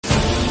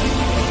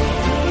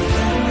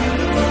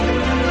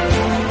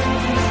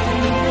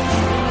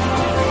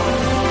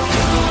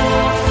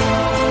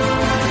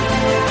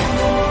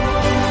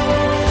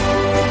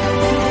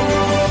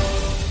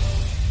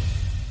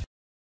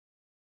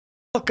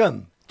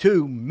Welcome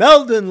to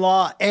Meldon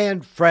Law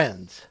and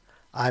Friends.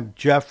 I'm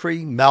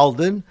Jeffrey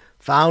Meldon,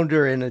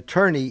 founder and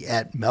attorney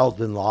at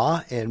Meldon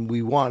Law, and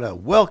we want to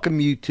welcome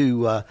you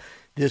to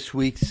this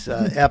week's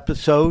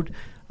episode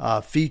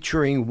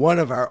featuring one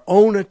of our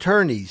own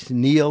attorneys,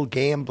 Neal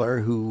J,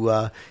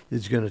 who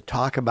is going to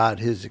talk about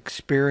his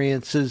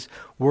experiences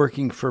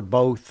working for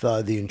both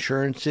the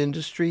insurance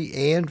industry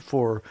and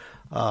for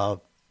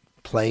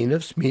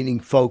plaintiffs, meaning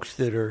folks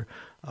that are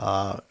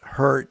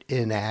hurt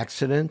in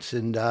accidents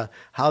and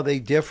how they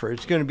differ.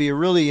 It's going to be a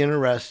really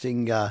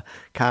interesting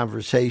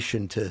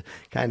conversation to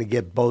kind of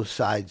get both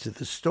sides of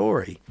the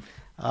story.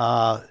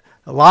 A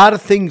lot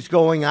of things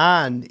going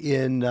on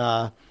in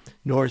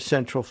North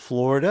Central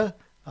Florida.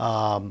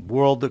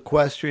 World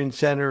Equestrian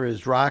Center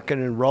is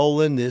rocking and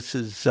rolling. This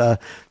is the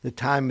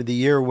time of the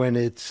year when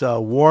it's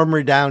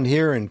warmer down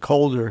here and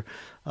colder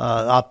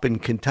up in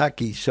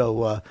Kentucky.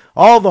 So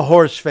all the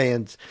horse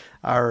fans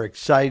are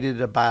excited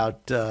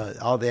about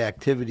all the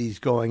activities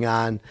going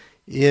on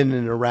in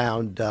and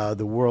around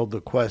the World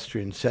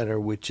Equestrian Center,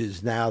 which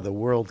is now the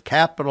world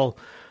capital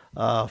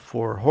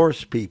for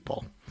horse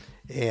people.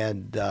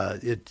 And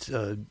it's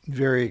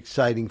very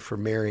exciting for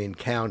Marion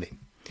County.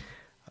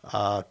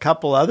 A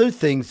couple other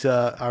things.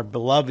 Our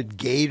beloved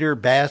Gator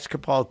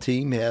basketball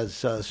team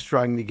has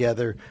strung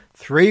together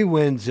 3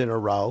 wins in a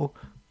row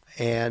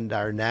and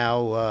are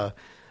now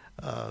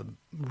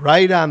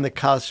right on the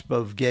cusp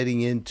of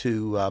getting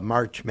into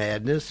March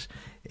Madness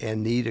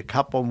and need a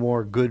couple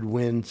more good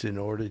wins in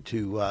order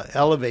to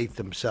elevate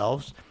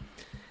themselves.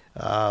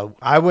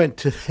 I went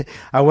to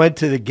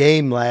the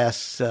game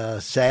last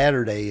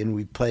Saturday, and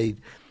we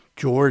played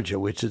Georgia,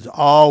 which is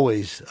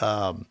always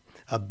a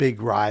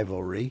big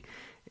rivalry,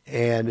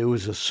 and it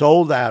was a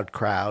sold-out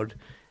crowd.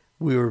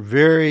 We were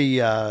very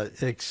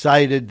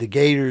excited. The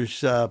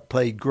Gators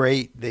played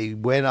great. They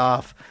went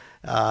off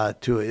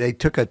they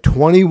took a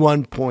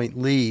 21-point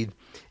lead,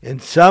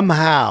 and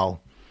somehow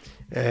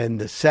in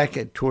the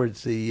second,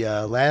 towards the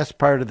last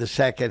part of the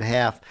second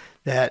half,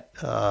 that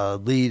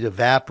lead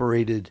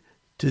evaporated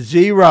to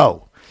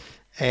 0.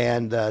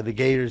 And the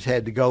Gators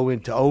had to go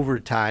into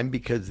overtime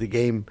because the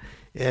game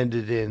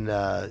ended in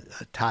a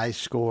tie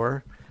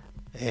score.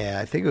 And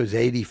I think it was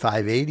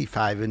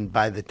 85-85, and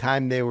by the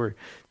time they were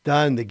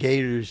done, the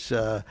Gators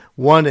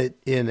won it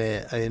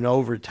in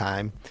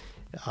overtime.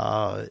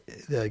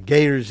 The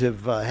Gators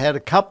have had a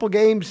couple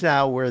games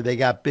now where they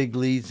got big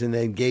leads and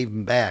then gave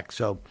them back.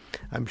 So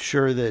I'm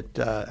sure that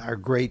our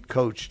great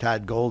coach,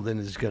 Todd Golden,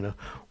 is going to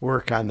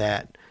work on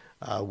that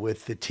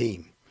with the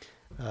team.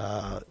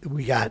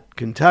 We got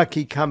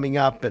Kentucky coming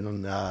up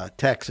and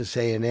Texas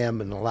A&M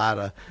and a lot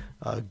of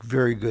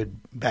very good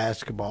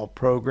basketball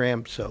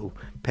programs. So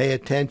pay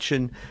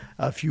attention.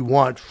 If you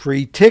want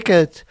free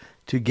tickets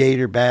to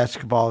Gator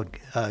basketball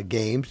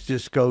games,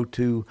 just go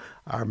to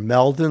our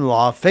Meldon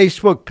Law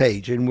Facebook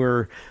page, and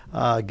we're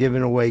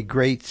giving away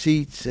great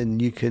seats,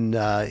 and you can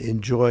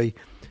enjoy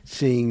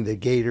seeing the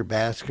Gator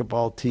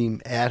basketball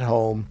team at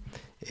home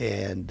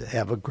and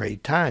have a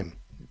great time.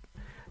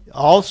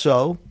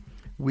 Also,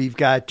 we've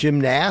got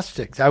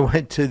gymnastics. I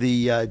went to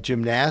the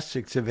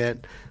gymnastics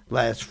event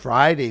last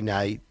Friday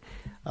night.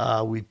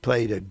 We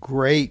played a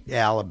great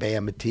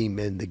Alabama team,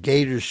 and the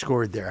Gators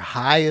scored their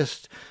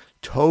highest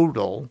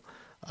total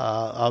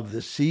of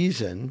the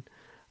season.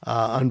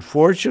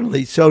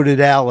 Unfortunately, so did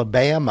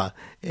Alabama,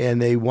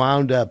 and they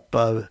wound up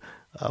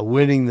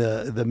winning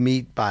the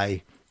meet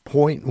by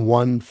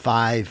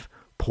 0.15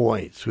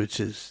 points, which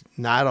is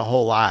not a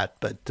whole lot,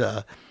 but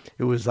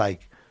it was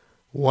like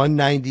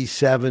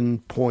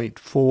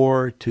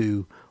 197.4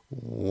 to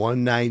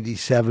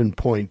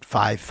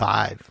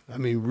 197.55. I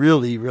mean,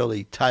 really,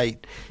 really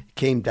tight. It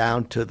came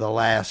down to the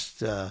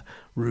last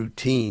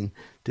routine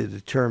to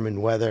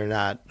determine whether or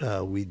not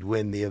we'd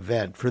win the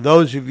event. For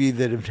those of you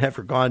that have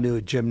never gone to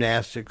a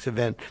gymnastics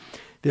event,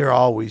 they're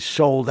always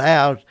sold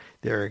out.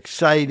 They're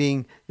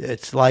exciting.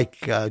 It's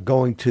like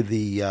going to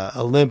the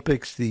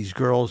Olympics. These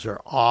girls are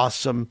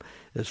awesome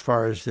as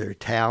far as their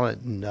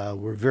talent, and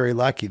we're very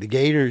lucky. The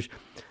Gators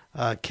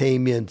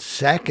came in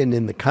second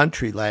in the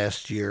country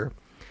last year,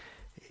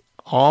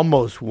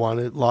 almost won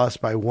it,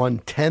 lost by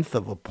 1/10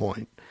 of a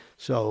point.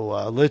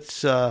 So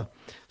let's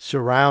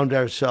surround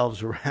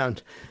ourselves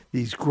around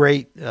these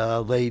great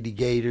Lady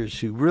Gators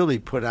who really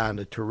put on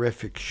a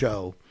terrific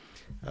show.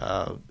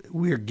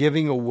 We're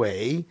giving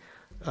away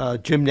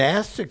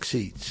gymnastic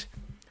seats.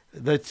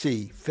 Let's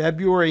see,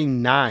 February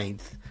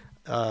 9th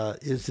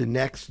is the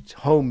next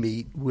home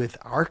meet with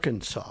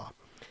Arkansas.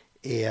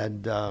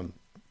 And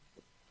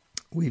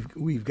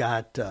we've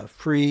got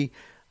free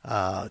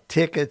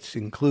tickets,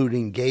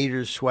 including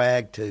Gators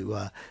swag,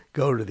 to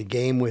go to the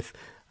game with.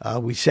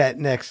 We sat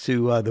next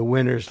to the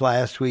winners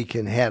last week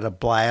and had a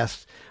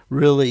blast.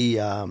 Really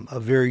a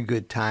very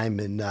good time,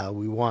 and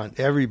we want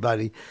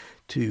everybody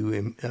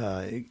to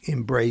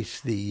embrace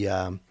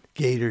the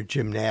Gator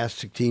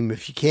gymnastic team.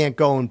 If you can't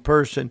go in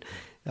person,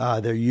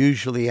 they're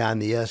usually on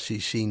the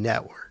SEC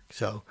network,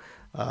 so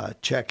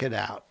check it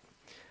out.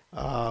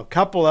 A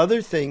couple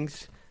other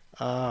things.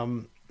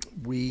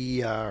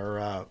 We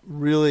are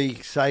really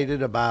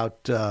excited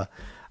about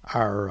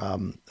our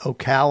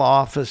Ocala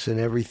office and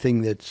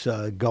everything that's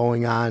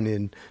going on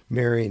in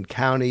Marion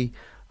County.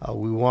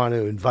 We want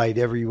to invite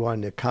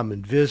everyone to come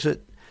and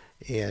visit,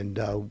 and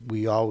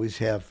we always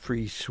have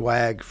free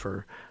swag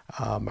for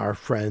our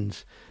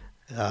friends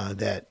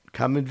that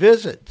come and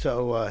visit.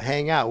 So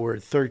hang out. We're at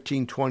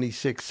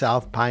 1326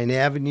 South Pine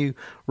Avenue,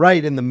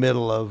 right in the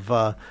middle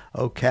of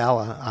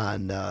Ocala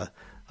on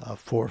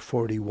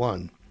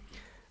 441.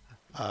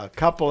 A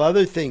couple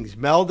other things.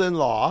 Meldon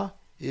Law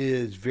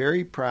is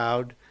very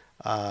proud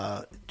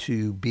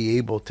to be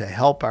able to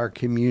help our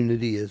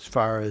community as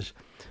far as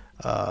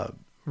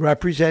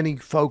representing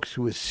folks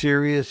with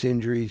serious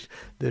injuries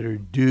that are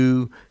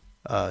due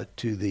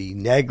to the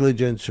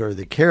negligence or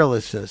the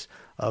carelessness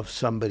of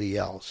somebody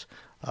else.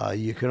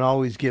 You can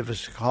always give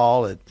us a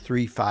call at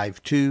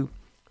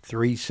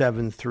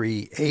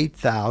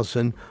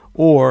 352-373-8000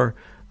 or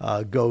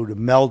go to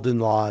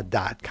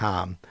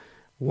meldonlaw.com.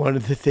 One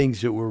of the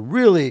things that we're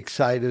really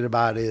excited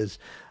about is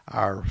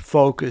our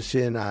focus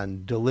in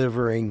on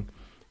delivering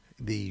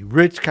the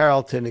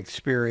Ritz-Carlton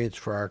experience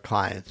for our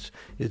clients.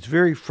 It's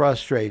very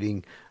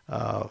frustrating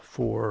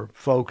for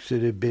folks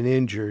that have been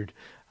injured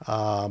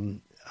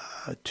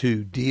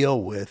to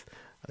deal with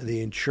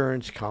the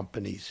insurance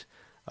companies.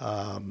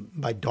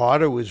 My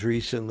daughter was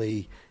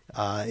recently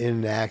in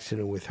an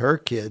accident with her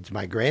kids,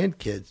 my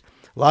grandkids.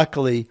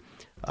 Luckily,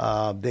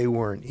 they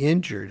weren't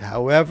injured.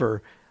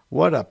 However,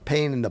 what a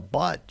pain in the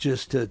butt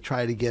just to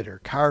try to get her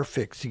car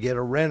fixed, to get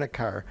a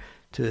rent-a-car,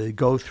 to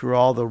go through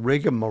all the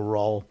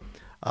rigmarole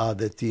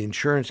that the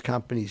insurance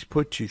companies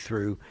put you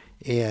through.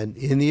 And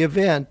in the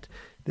event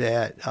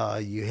that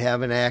you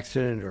have an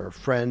accident or a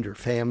friend or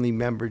family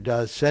member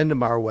does, send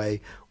them our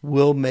way.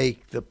 We'll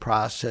make the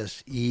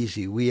process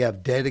easy. We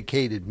have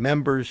dedicated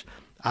members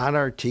on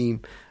our team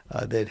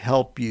that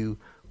help you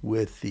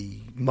with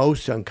the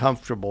most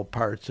uncomfortable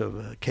parts of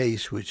a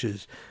case, which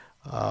is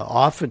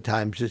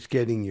oftentimes just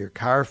getting your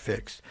car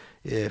fixed.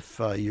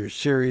 If you're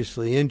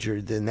seriously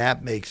injured, then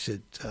that makes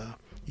it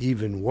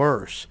even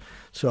worse.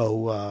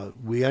 So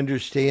we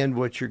understand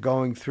what you're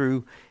going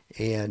through,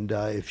 and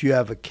if you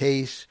have a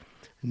case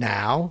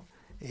now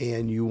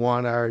and you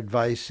want our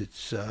advice,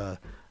 it's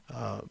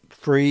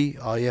free.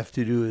 All you have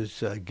to do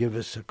is give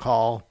us a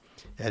call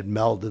at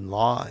Meldon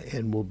Law,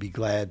 and we'll be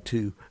glad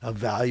to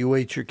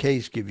evaluate your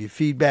case, give you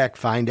feedback,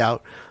 find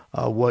out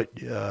what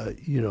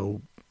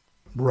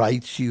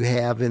rights you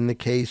have in the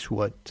case,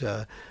 what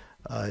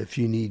if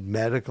you need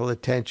medical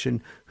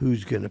attention,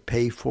 who's going to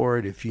pay for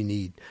it. If you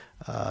need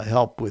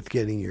help with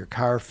getting your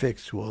car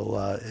fixed, we'll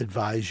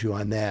advise you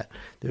on that.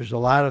 There's a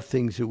lot of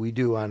things that we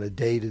do on a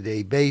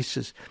day-to-day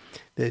basis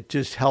that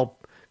just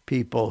help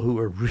people who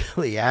are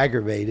really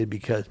aggravated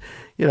because,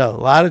 a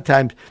lot of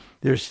times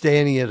they're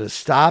standing at a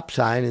stop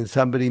sign and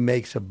somebody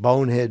makes a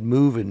bonehead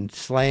move and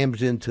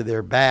slams into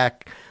their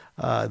back,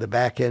 the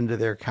back end of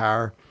their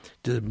car,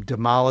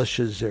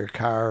 demolishes their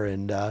car,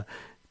 and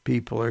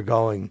people are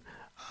going,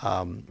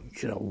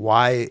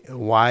 why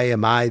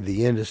am I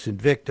the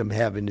innocent victim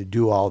having to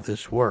do all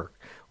this work?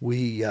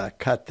 We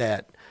cut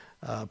that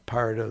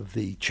part of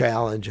the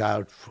challenge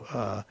out,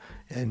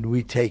 and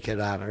we take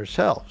it on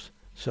ourselves.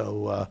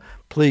 So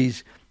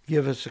please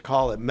give us a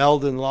call at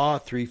Meldon Law,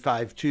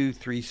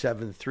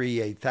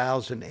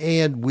 352-373-8000,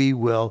 and we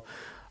will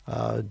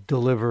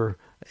deliver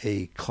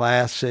a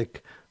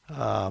classic,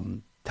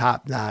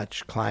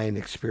 top-notch client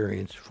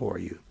experience for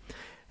you.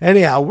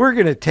 Anyhow, we're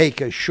going to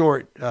take a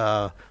short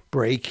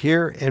break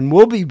here, and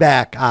we'll be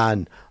back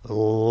on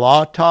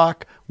Law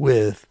Talk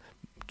with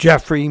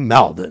Jeffrey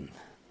Meldon.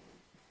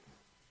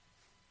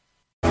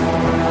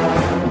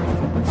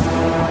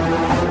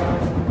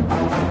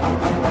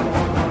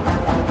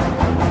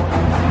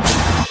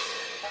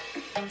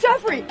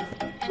 Jeffrey,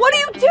 what are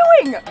you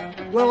doing?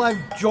 Well,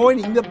 I'm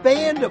joining the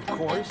band, of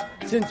course.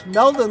 Since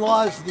Meldon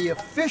Law is the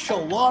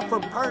official law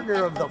firm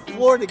partner of the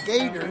Florida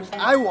Gators,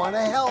 I want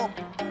to help.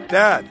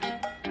 Dad,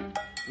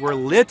 we're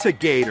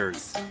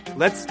litigators.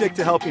 Let's stick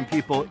to helping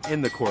people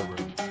in the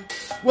courtroom.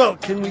 Well,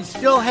 can we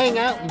still hang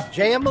out and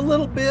jam a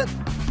little bit?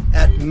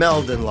 At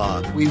Meldon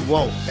Law, we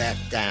won't back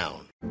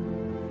down.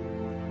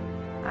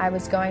 I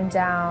was going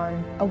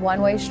down a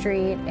one-way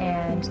street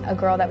and a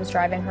girl that was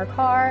driving her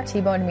car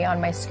T-boned me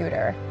on my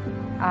scooter.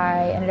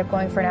 I ended up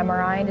going for an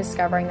MRI and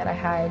discovering that I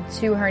had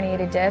 2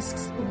 herniated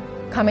discs.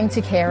 Coming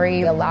to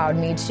Cary allowed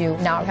me to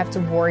not have to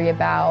worry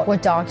about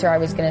what doctor I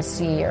was going to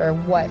see or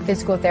what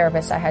physical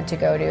therapist I had to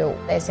go to.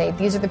 They say,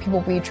 these are the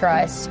people we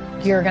trust.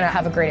 You're going to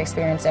have a great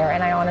experience there.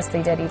 And I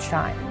honestly did each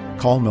time.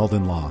 Call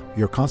Meldon Law.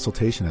 Your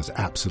consultation is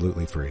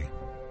absolutely free.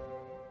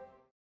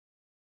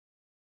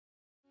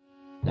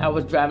 I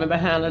was driving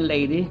behind a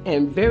lady,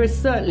 and very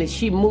suddenly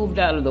she moved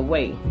out of the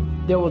way.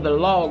 There was a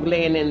log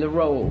laying in the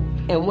road,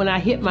 and when I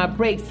hit my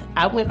brakes,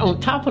 I went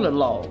on top of the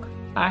log.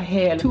 I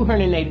had 2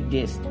 herniated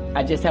discs.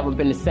 I just haven't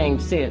been the same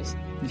since.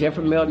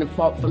 Jeffrey Meldon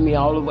fought for me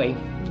all the way.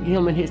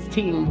 Him and his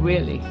team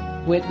really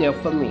went there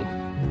for me.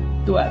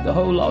 Throughout the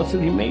whole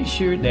lawsuit, he made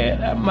sure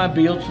that my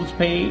bills was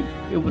paid.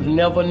 It was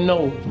never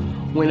no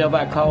whenever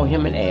I called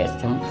him and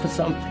asked him for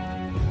something.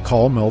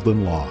 Call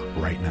Meldon Law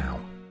right now.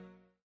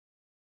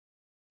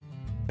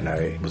 And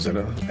I was in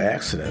an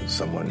accident.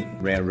 Someone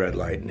ran a red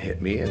light and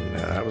hit me, and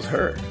I was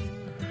hurt.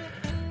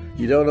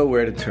 You don't know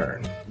where to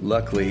turn.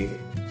 Luckily,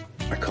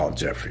 I called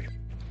Jeffrey.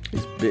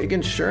 These big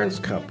insurance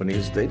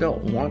companies, they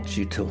don't want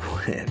you to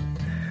win.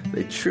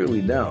 They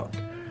truly don't.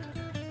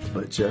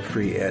 But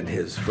Jeffrey and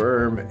his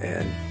firm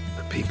and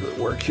the people that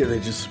work here, they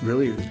just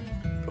really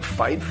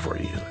fight for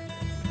you.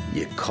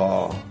 You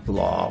call the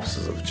law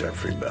offices of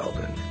Jeffrey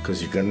Meldon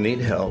because you're going to need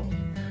help,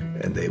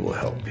 and they will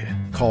help you.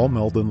 Call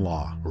Meldon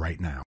Law right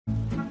now.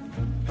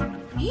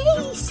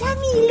 Hey,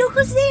 Sammy, look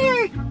who's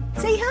there.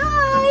 Say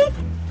hi.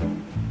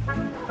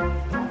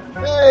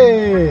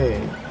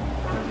 Hey!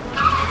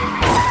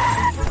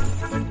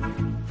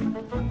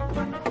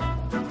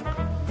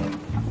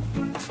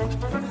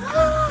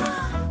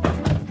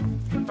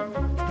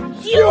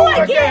 You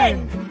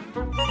again.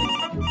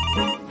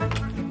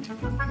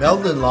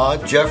 Meldon Law,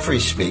 Jeffrey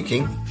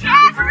speaking.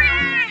 Jeffrey!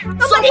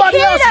 Somebody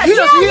else hit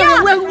us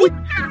here.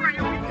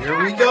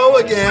 Here we go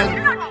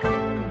again.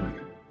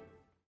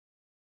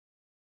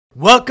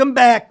 Welcome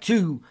back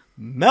to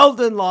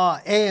Meldon Law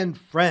and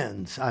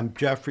Friends. I'm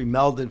Jeffrey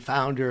Meldon,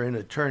 founder and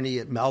attorney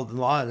at Meldon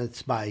Law, and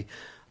it's my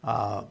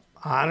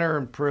honor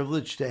and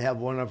privilege to have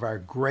one of our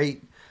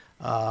great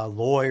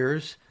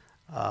lawyers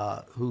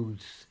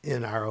who's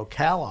in our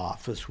Ocala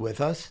office with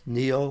us,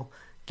 Neal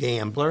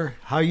Gambler.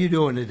 How are you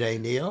doing today,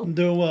 Neal? I'm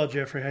doing well,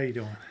 Jeffrey. How you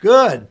doing?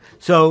 Good.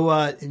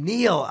 So,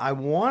 Neal, I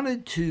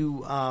wanted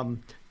to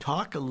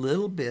talk a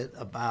little bit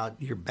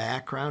about your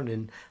background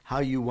and how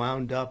you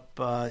wound up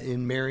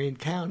in Marion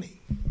County.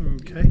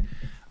 Okay.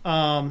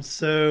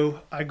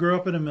 So I grew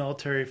up in a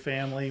military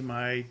family.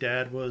 My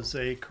dad was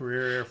a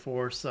career Air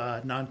Force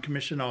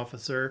non-commissioned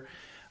officer.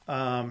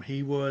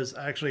 He was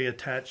actually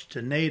attached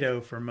to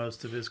NATO for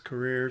most of his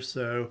career.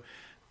 So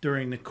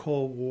during the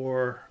Cold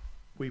War,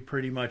 we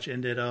pretty much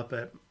ended up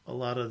at a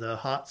lot of the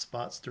hot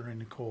spots during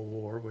the Cold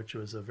War, which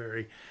was a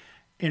very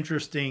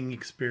interesting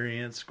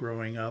experience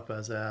growing up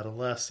as an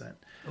adolescent.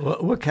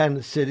 What kind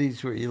of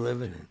cities were you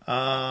living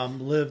in?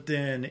 Lived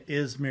in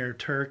Izmir,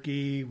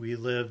 Turkey. We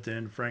lived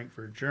in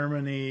Frankfurt,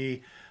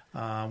 Germany.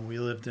 We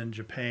lived in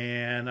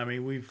Japan. I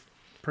mean, we've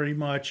pretty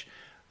much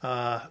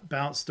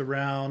bounced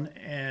around,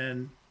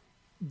 and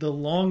the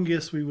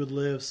longest we would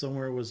live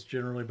somewhere was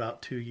generally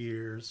about 2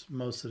 years.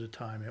 Most of the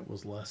time it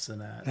was less than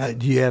that.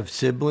 Do you have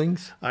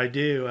siblings? I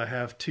do. I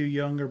have two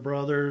younger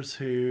brothers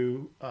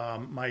who,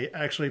 my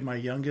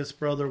youngest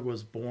brother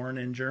was born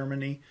in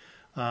Germany.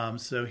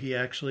 So he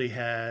actually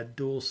had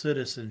dual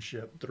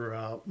citizenship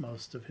throughout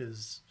most of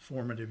his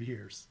formative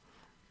years.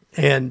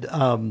 And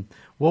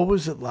what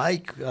was it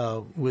like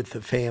with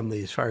the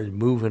family as far as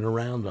moving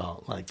around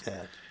all like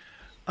that?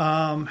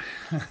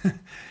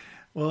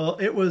 Well,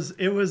 it was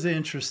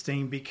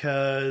interesting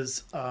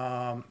because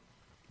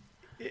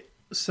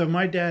so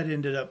my dad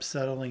ended up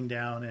settling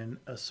down in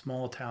a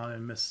small town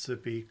in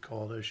Mississippi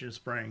called Ocean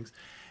Springs.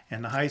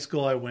 And the high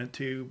school I went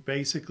to,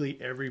 basically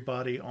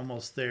everybody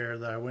almost there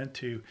that I went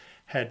to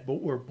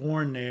were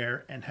born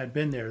there and had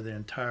been there the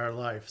entire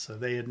life. So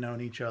they had known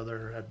each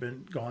other,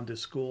 had gone to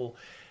school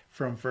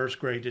from first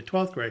grade to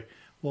 12th grade.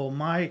 Well,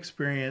 my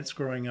experience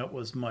growing up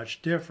was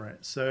much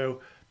different. So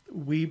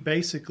we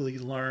basically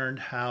learned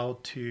how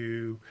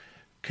to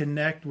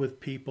connect with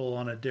people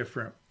in a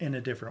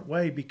different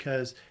way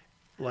because,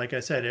 like I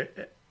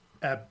said,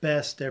 at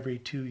best every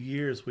 2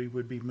 years we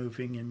would be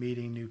moving and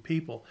meeting new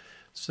people.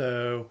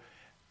 So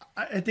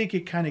I think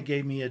it kind of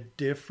gave me a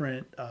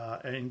different,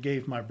 and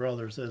gave my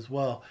brothers as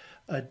well,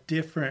 a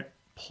different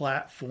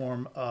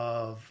platform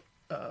of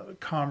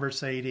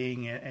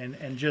conversating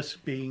and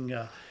just being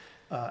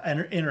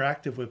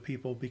interactive with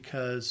people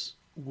because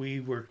we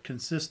were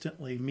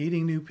consistently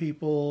meeting new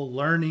people,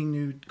 learning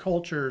new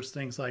cultures,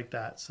 things like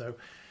that. So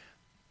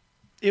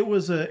it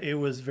was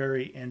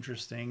very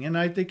interesting, and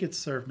I think it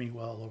served me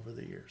well over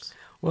the years.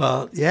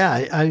 Well,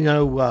 yeah, I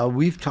know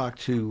we've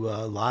talked to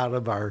a lot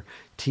of our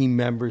team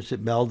members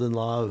at Meldon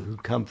Law who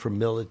come from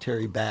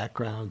military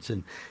backgrounds,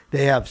 and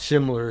they have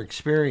similar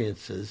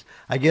experiences.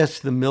 I guess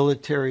the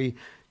military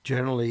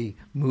generally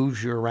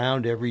moves you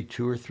around every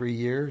 2 or 3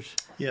 years.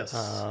 Yes.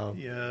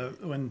 Yeah.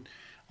 When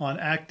on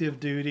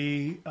active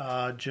duty,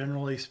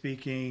 generally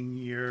speaking,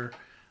 you're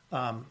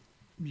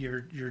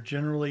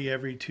generally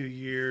every 2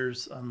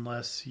 years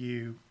unless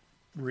you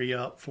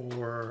re-up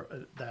for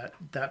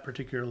that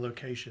particular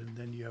location.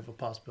 Then you have a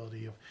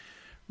possibility of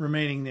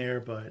remaining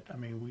there. But I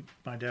mean,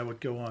 my dad would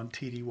go on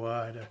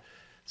TDY to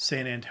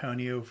San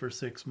Antonio for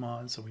 6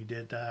 months, and we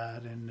did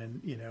that, and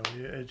then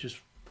it just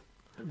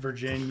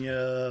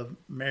Virginia,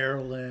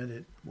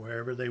 Maryland,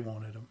 wherever they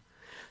wanted them.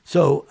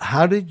 So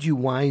how did you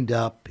wind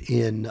up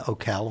in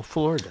Ocala,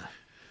 Florida?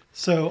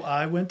 So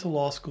I went to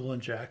law school in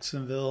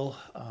Jacksonville.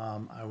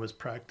 I was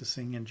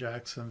practicing in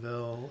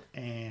Jacksonville,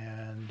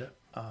 and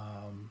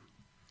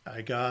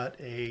I got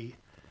a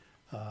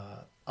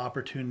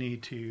opportunity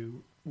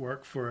to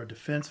work for a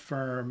defense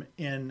firm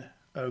in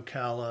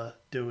Ocala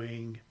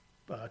doing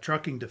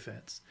trucking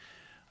defense.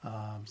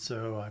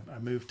 So I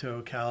moved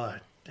to Ocala.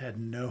 I had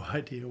no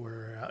idea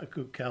where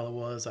Ocala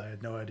was. I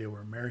had no idea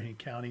where Marion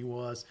County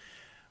was.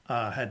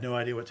 Had no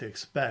idea what to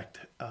expect.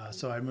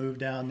 So I moved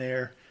down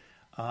there.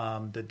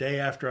 The day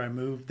after I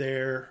moved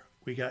there,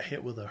 we got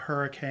hit with a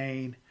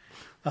hurricane.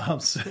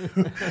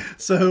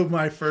 So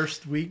my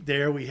first week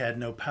there, we had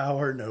no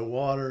power, no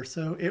water.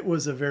 So it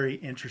was a very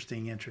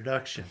interesting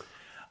introduction.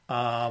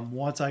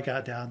 Once I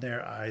got down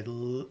there, I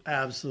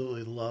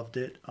absolutely loved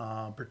it.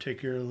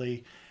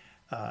 Particularly,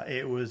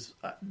 it was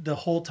the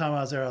whole time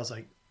I was there, I was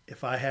like,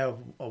 if I have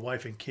a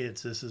wife and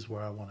kids, this is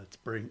where I want to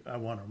bring. I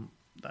want them.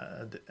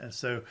 And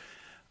so,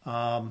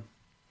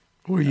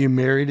 were you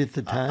married at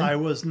the time? I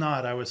was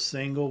not. I was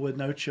single with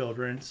no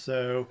children.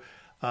 So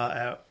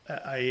I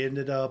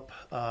ended up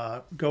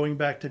going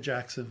back to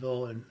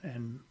Jacksonville,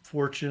 and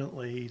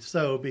fortunately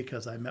so,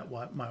 because I met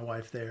my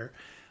wife there.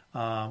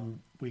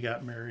 We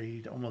got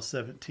married almost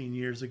 17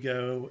 years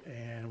ago,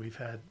 and we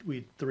have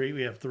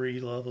three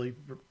lovely,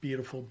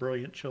 beautiful,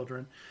 brilliant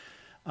children.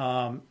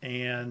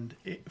 And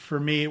for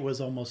me, it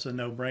was almost a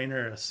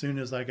no-brainer. As soon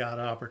as I got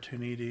an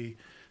opportunity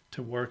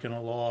to work in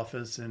a law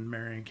office in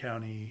Marion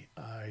County,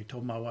 I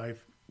told my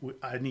wife,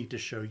 I need to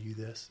show you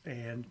this.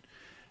 And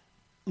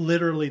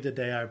literally the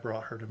day I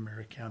brought her to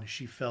Marion County,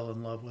 she fell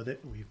in love with it.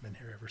 We've been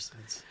here ever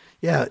since.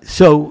 Yeah.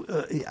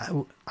 So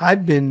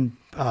I've been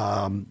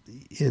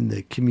in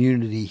the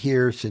community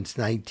here since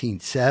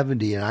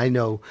 1970, and I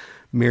know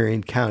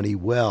Marion County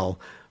well.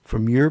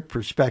 From your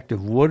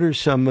perspective, what are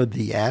some of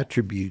the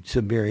attributes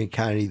of Marion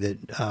County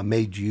that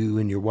made you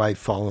and your wife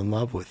fall in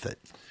love with it?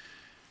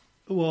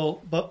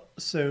 Well,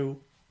 so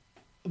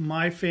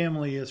my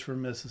family is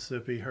from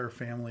Mississippi. Her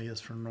family is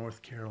from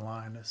North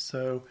Carolina.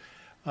 So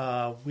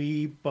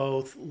we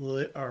both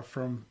are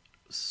from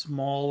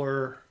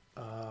smaller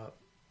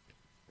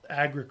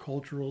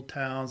agricultural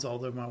towns,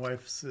 although my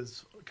wife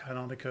is kind of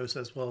on the coast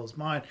as well as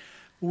mine.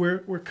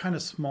 We're kind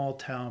of small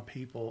town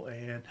people,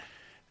 and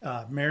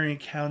Marion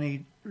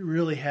County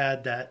really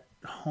had that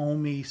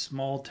homey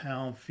small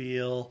town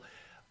feel.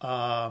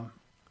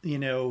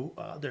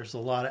 There's a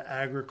lot of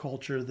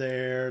agriculture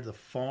there. The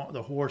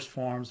horse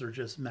farms are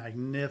just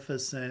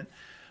magnificent.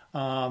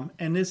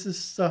 And this is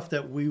stuff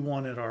that we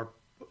wanted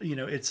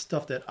it's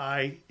stuff that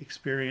I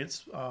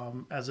experienced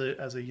as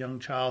a young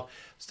child,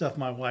 stuff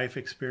my wife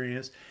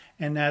experienced.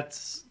 And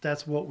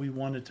that's what we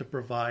wanted to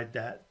provide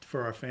that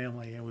for our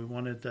family. And we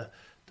wanted the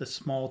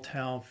small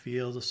town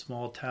feel, the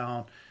small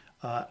town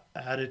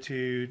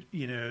attitude,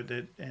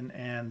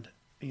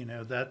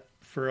 that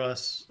for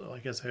us,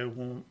 like I said,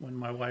 when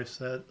my wife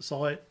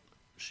saw it,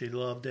 she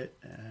loved it,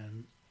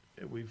 and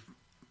we've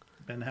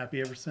been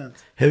happy ever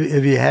since.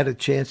 Have you had a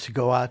chance to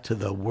go out to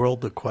the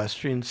World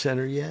Equestrian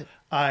Center yet?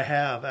 I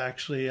have,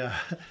 actually.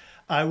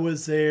 I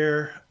was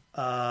there,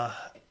 I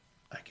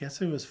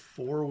guess it was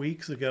 4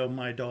 weeks ago.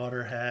 My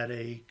daughter had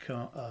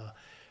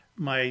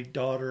my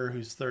daughter,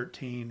 who's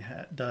 13,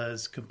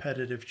 does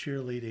competitive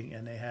cheerleading,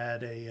 and they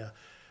had a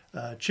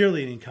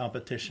cheerleading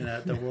competition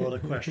at the World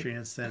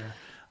Equestrian Center.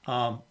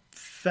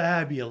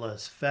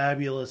 Fabulous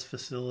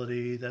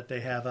facility that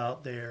they have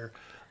out there.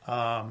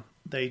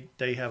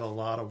 They have a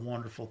lot of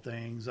wonderful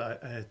things.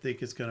 I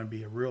think it's going to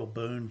be a real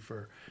boon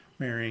for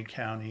Marion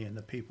County and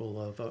the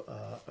people of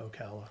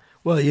Ocala.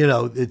 Well,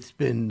 it's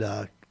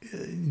been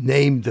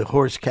named the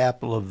horse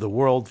capital of the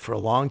world for a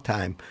long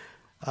time.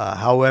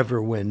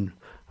 However, when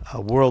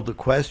World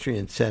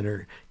Equestrian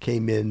Center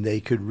came in,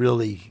 they could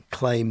really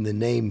claim the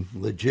name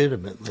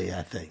legitimately,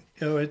 I think.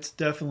 It's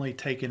definitely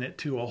taken it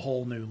to a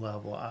whole new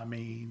level. I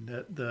mean,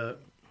 the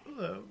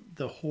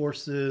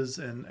horses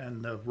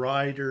and the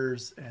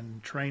riders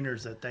and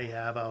trainers that they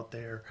have out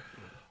there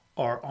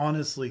are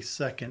honestly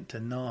second to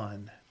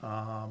none.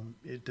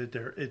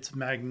 It's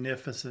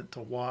magnificent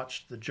to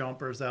watch the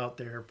jumpers out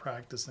there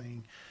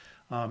practicing.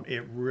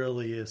 It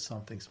really is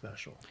something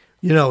special.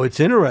 It's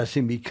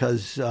interesting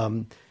because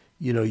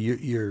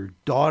your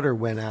daughter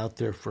went out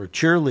there for a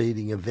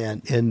cheerleading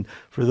event, and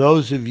for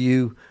those of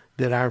you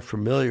that aren't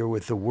familiar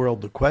with the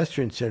World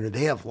Equestrian Center,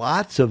 they have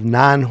lots of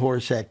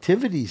non-horse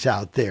activities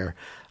out there.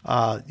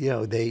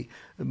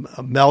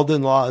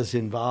 Meldon Law is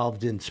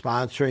involved in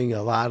sponsoring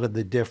a lot of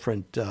the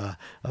different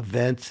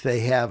events they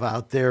have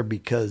out there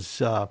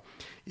because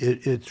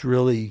it's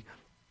really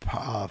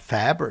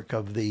fabric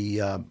of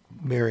the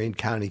Marion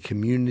County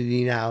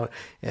community now.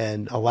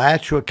 And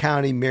Alachua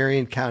County,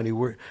 Marion County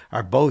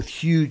are both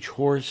huge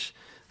horse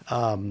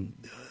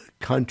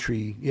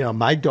country.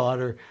 My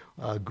daughter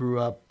grew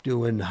up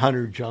doing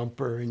hunter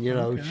jumper, and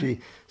Okay.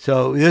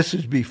 So this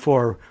is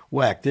before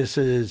WEC. This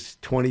is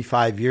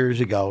 25 years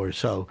ago or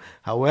so.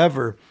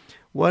 However,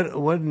 what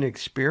an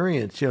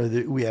experience!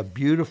 We have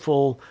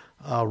beautiful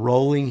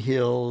rolling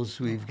hills.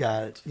 We've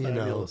got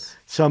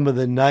some of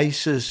the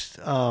nicest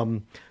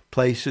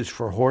places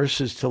for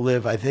horses to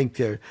live. I think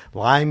their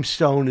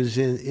limestone is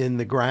in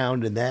the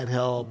ground, and that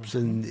helps.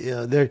 And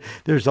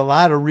there's a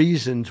lot of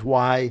reasons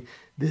why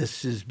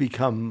this has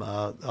become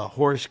a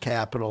horse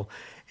capital.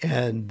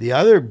 And the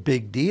other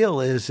big deal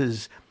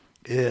is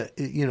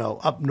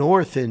up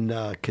north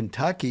in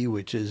Kentucky,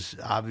 which is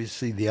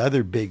obviously the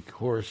other big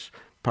horse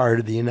part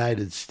of the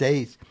United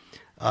States,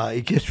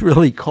 it gets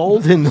really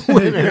cold in the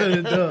winter.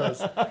 It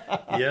does.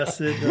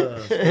 Yes, it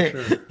does.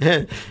 For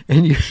sure.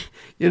 And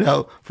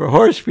for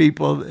horse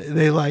people,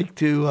 they like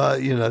to,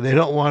 they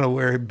don't want to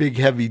wear big,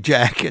 heavy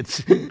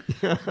jackets.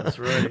 That's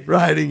right.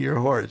 Riding your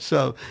horse.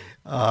 So,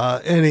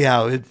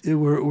 anyhow,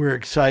 we're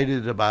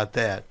excited about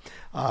that.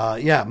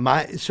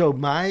 My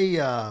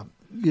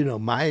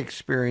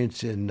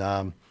experience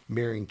in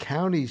Marion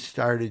County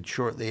started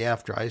shortly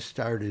after I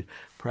started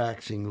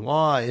practicing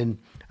law, and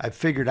I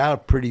figured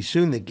out pretty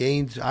soon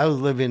that I was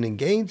living in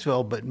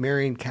Gainesville, but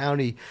Marion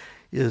County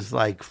is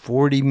like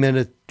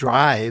 40-minute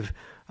drive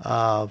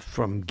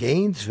from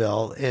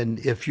Gainesville, and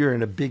if you're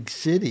in a big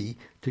city,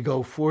 to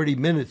go 40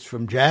 minutes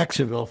from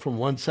Jacksonville, from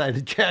one side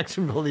of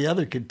Jacksonville, the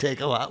other could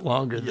take a lot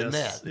longer than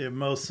that. It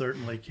most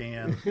certainly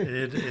can.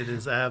 It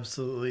is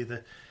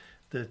absolutely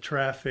the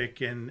traffic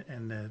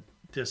and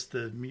just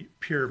the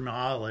pure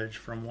mileage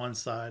from one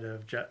side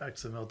of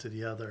Jacksonville to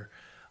the other.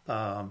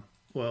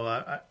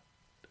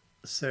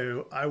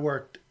 So I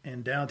worked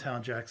in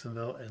downtown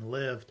Jacksonville and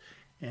lived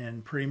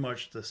in pretty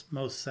much the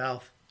most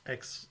south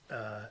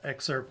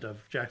excerpt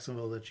of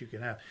Jacksonville that you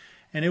can have.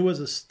 And it was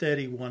a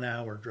steady 1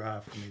 hour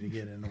drive for me to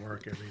get into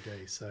work every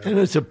day. So, and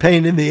it's a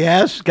pain in the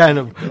ass kind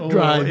of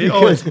drive.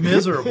 It's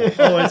miserable.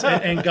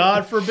 And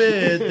God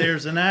forbid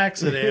there's an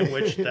accident,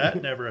 which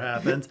that never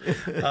happens,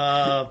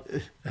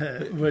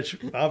 which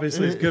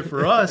obviously is good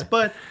for us.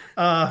 But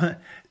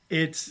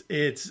it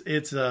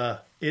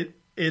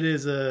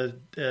is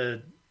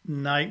a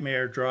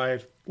nightmare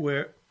drive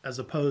as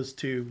opposed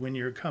to when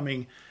you're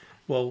coming.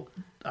 Well,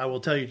 I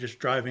will tell you, just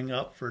driving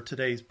up for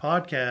today's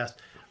podcast.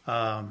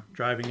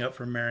 Driving up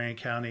from Marion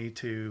County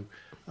to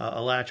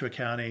Alachua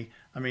County.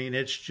 I mean,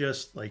 it's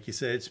just, like you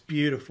said, it's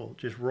beautiful.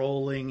 Just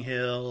rolling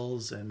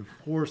hills and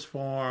horse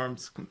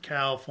farms,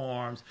 cow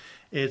farms.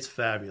 It's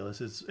fabulous.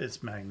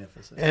 It's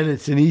magnificent. And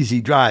it's an easy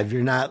drive.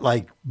 You're not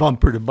like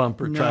bumper to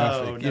bumper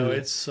traffic. No,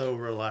 it's so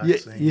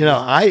relaxing.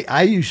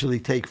 I usually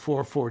take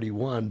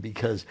 441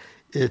 because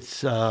it's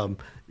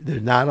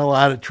there's not a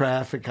lot of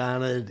traffic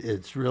on it.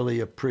 It's really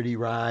a pretty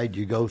ride.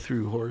 You go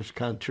through horse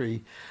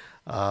country.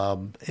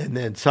 And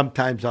then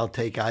sometimes I'll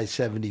take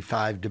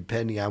I-75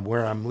 depending on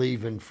where I'm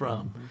leaving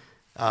from,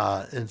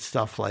 and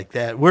stuff like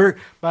that.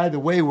 By the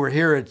way, we're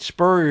here at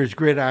Spurrier's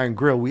Gridiron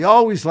Grill. We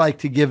always like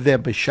to give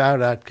them a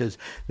shout out because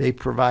they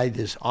provide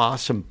this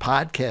awesome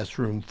podcast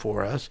room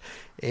for us.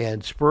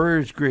 And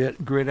Spurrier's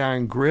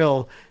Gridiron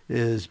Grill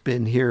has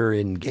been here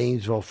in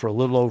Gainesville for a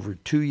little over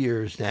 2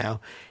 years now.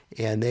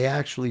 And they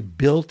actually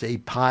built a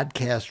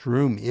podcast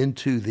room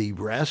into the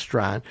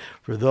restaurant.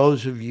 For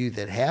those of you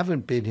that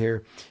haven't been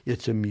here,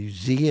 it's a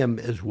museum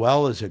as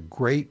well as a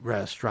great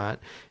restaurant.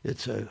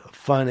 It's a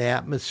fun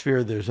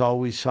atmosphere. There's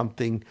always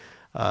something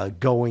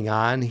going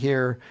on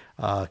here.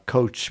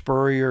 Coach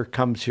Spurrier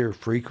comes here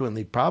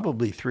frequently,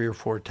 probably 3 or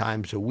 4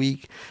 times a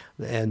week,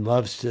 and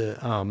loves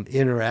to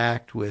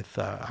interact with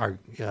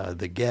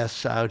the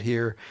guests out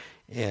here.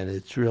 And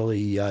it's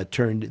really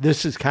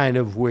this is kind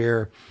of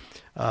where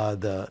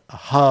the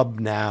hub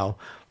now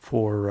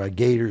for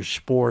Gators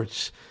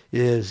sports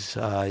is.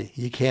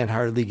 You can't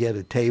hardly get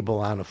a table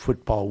on a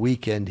football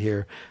weekend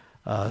here,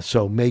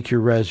 so make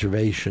your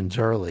reservations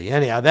early.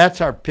 Anyhow, that's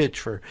our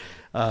pitch for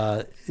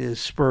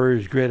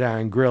Spurrier's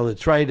Gridiron Grill.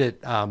 It's right at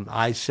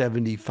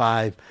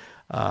I-75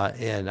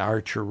 and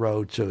Archer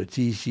Road, so it's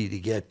easy to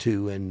get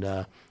to,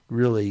 and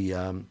really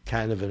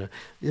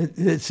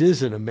this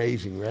is an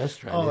amazing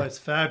restaurant. Oh, it's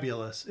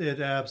fabulous.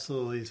 It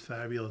absolutely is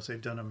fabulous. They've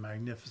done a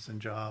magnificent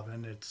job,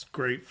 and it's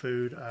great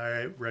food.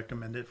 I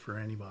recommend it for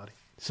anybody.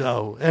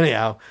 So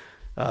anyhow,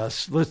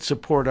 let's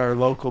support our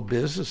local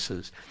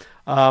businesses.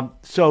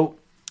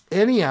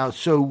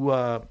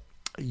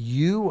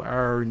 You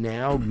are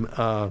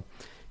now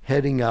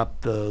heading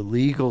up the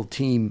legal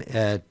team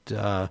at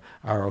our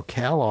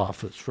Ocala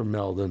office for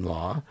Meldon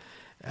Law.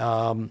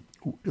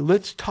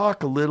 Let's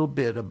talk a little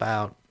bit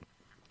about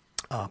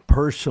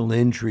personal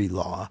injury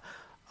law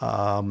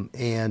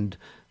and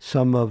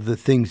some of the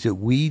things that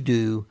we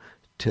do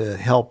to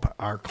help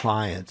our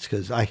clients.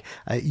 Because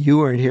you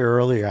weren't here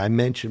earlier. I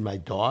mentioned my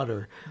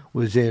daughter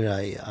was in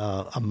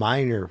a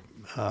minor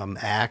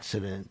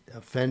accident,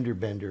 a fender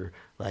bender,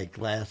 like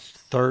last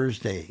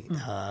Thursday.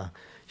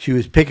 She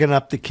was picking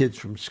up the kids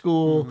from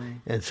school,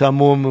 and some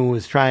woman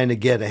was trying to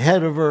get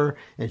ahead of her,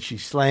 and she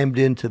slammed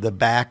into the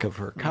back of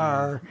her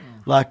car.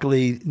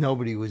 Luckily,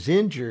 nobody was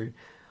injured,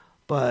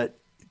 but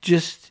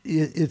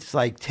it's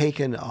like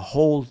taking a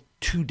whole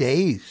 2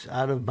 days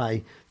out of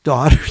my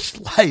daughter's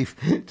life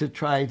to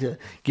try to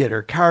get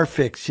her car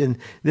fixed. And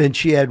then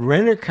she had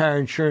rent-a-car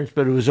insurance,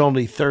 but it was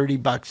only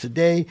 $30 a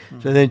day.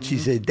 So then she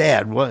said,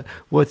 Dad,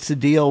 what's the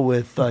deal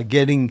with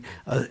getting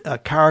a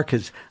car?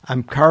 Because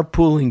I'm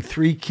carpooling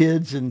 3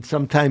 kids, and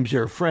sometimes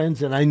they're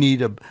friends, and I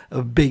need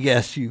a big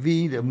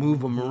SUV to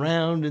move them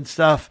around and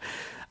stuff.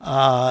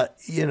 when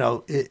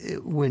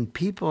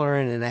people are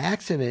in an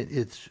accident,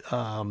 it's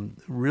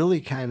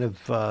really kind of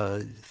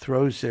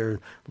throws their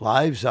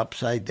lives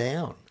upside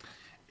down.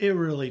 It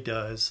really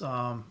does.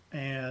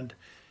 And,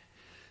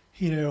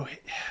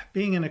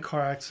 being in a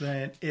car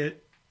accident,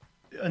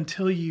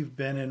 until you've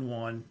been in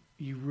one,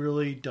 you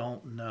really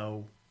don't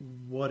know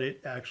what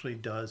it actually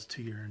does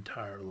to your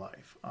entire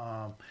life.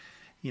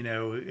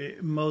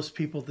 Most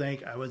people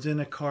think I was in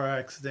a car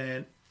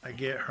accident, I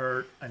get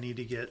hurt, I need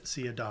to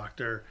see a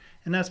doctor,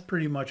 and that's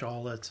pretty much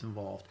all that's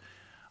involved.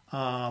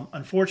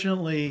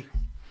 Unfortunately,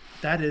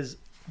 that is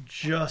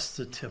just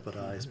the tip of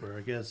the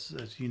iceberg,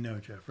 as you know,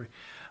 Jeffrey.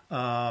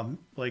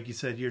 Like you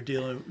said, you're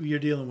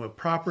dealing with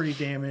property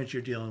damage,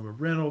 you're dealing with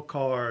rental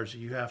cars,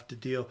 you have to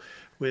deal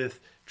with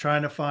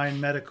trying to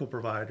find medical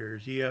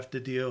providers, you have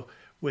to deal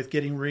with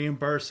getting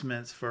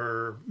reimbursements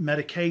for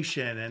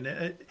medication,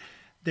 and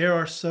there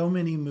are so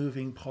many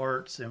moving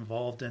parts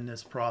involved in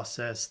this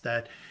process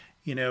that,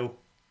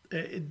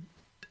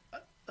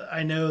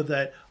 I know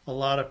that a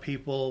lot of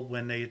people,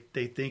 when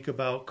they think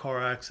about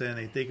car accident,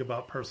 they think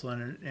about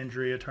personal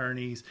injury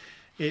attorneys,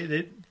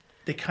 they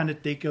kind of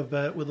think of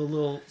it with a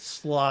little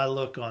sly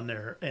look in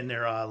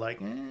their eye,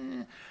 like,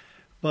 eh.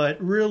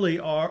 But really,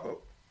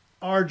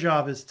 our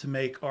job is to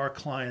make our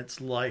clients'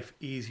 life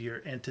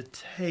easier and to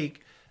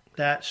take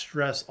that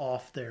stress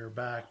off their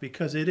back,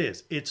 because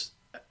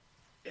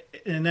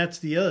and that's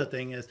the other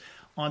thing is,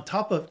 on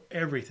top of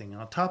everything,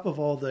 on top of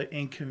all the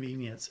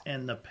inconvenience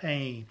and the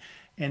pain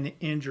and the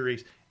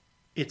injuries,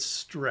 it's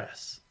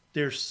stress.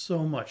 There's so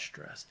much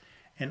stress.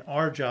 And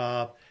our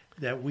job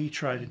that we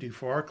try to do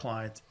for our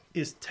clients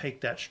is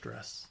take that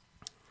stress.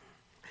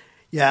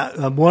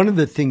 Yeah, one of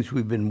the things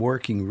we've been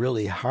working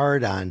really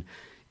hard on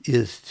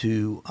is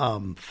to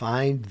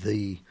find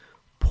the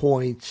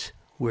points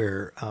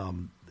where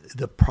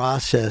the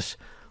process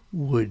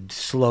would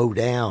slow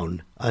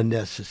down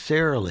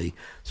unnecessarily.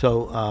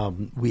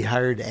 So we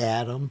hired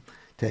Adam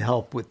to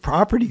help with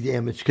property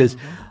damage, because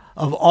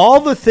of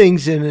all the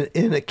things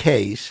in a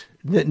case,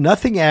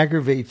 nothing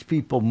aggravates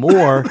people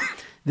more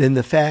than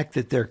the fact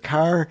that their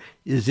car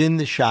is in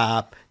the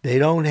shop. They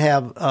don't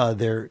have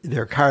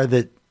their car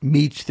that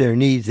meets their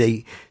needs.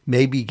 They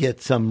maybe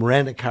get some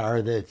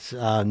rent-a-car that's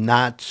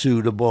not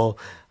suitable.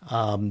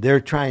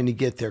 They're trying to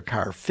get their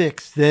car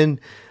fixed. Then,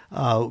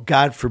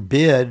 God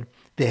forbid,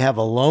 they have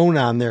a loan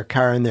on their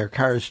car and their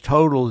car is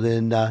totaled,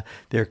 and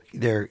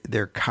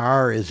their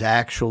car is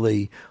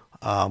actually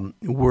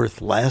worth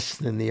less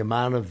than the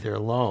amount of their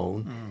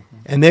loan. Mm-hmm.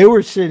 And they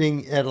were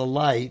sitting at a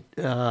light,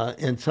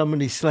 and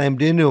somebody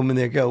slammed into them, and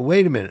they go,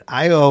 "Wait a minute,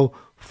 I owe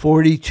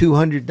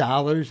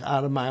 $4,200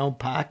 out of my own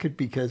pocket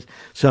because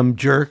some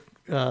jerk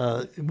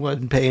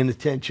wasn't paying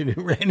attention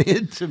and ran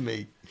into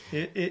me."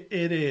 It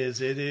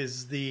is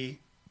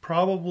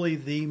probably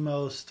the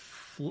most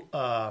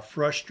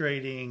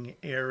frustrating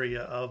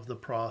area of the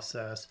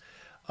process.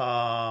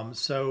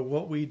 So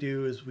what we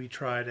do is we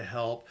try to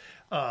help.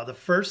 The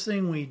first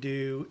thing we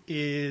do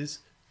is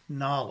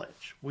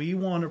knowledge. We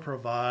want to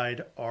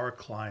provide our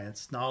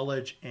clients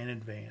knowledge in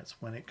advance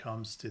when it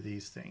comes to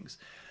these things.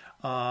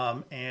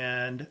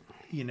 And,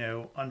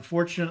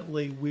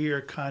 unfortunately, we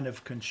are kind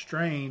of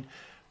constrained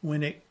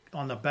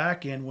on the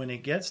back end when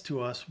it gets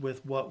to us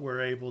with what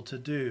we're able to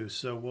do.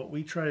 So what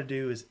we try to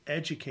do is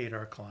educate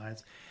our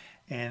clients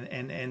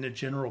and the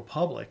general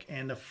public.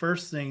 And the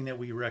first thing that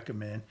we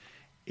recommend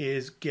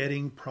is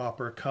getting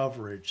proper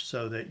coverage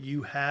so that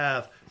you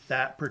have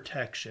that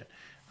protection.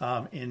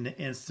 In the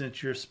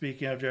instance you're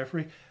speaking of,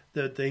 Jeffrey,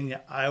 the thing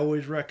that I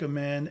always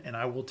recommend, and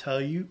I will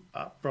tell you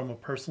from a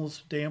personal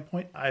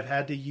standpoint, I've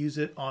had to use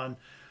it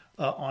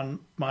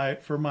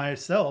for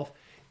myself,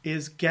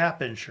 is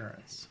gap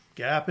insurance.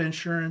 Gap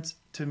insurance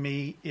to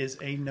me is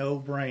a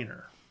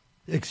no-brainer.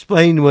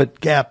 Explain what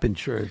gap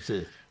insurance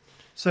is.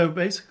 So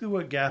basically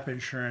what gap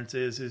insurance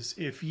is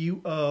if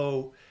you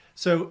owe,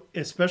 so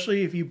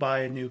especially if you buy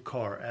a new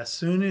car,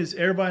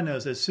 everybody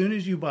knows, as soon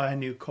as you buy a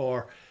new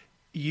car,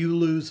 you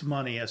lose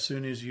money as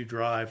soon as you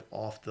drive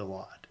off the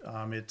lot.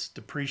 It's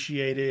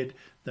depreciated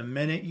the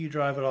minute you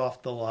drive it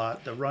off the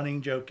lot. The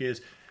running joke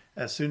is,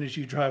 as soon as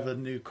you drive a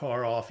new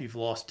car off, you've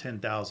lost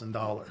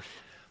 $10,000.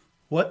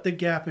 What the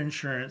gap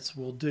insurance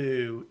will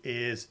do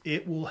is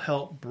it will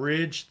help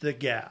bridge the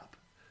gap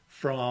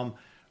from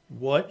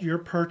what your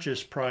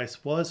purchase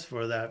price was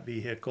for that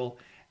vehicle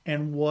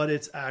and what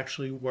it's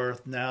actually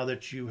worth now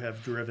that you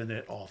have driven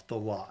it off the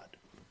lot.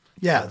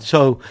 Yeah,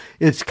 so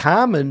it's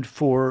common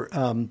for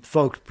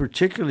folks,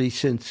 particularly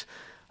since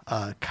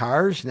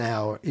cars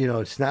now,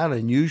 it's not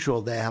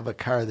unusual to have a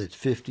car that's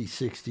 $50,000,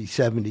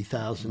 $60,000,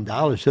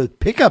 $70,000. So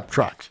pickup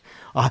trucks.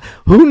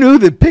 Who knew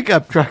that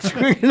pickup trucks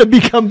were going to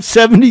become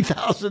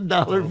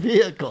 $70,000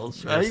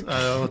 vehicles, right?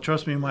 Yes,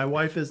 trust me, my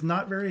wife is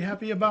not very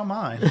happy about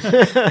mine.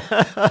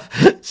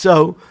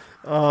 So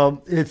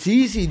it's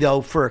easy,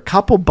 though. For a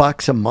couple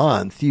bucks a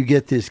month, you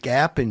get this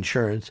gap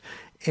insurance.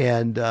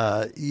 And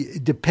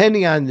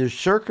depending on the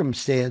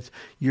circumstance,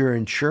 your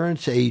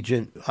insurance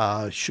agent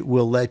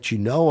will let you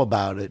know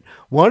about it.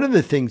 One of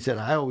the things that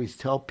I always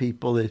tell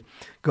people is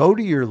go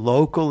to your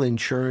local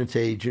insurance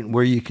agent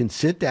where you can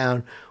sit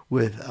down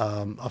with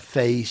a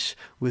face,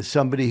 with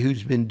somebody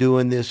who's been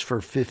doing this for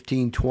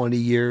 15, 20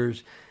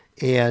 years,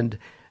 and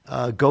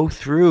go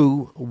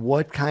through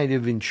what kind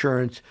of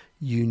insurance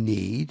you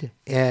need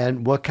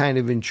and what kind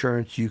of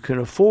insurance you can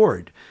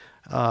afford.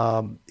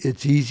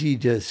 It's easy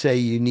to say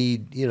you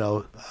need,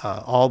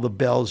 all the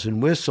bells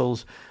and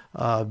whistles.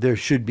 There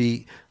should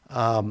be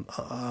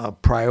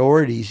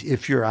priorities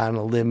if you're on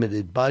a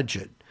limited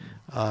budget.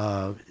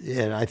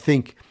 And I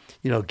think,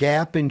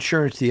 gap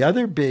insurance, the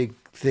other big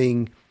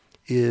thing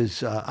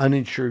is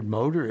uninsured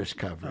motorist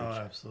coverage.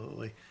 Oh,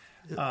 absolutely.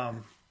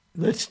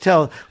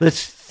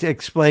 Let's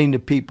explain to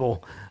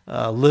people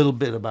a little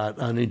bit about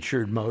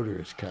uninsured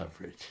motorist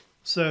coverage.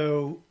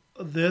 So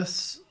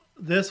this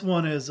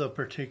one is a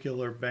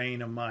particular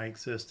bane of my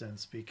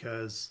existence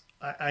because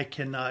I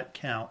cannot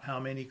count how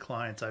many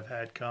clients I've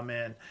had come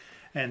in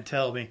and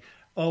tell me,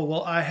 oh,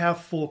 well, I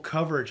have full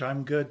coverage,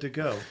 I'm good to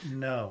go.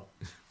 No,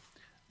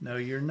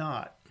 you're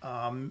not.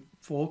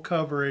 Full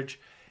coverage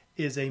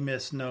is a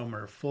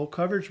misnomer. Full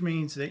coverage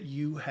means that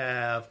you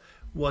have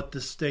what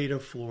the state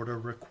of Florida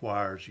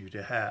requires you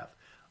to have.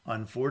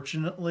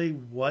 Unfortunately,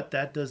 what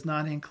that does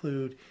not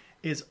include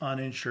is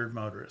uninsured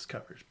motorist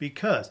coverage,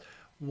 because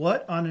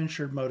what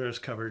uninsured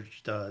motorist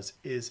coverage does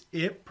is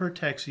it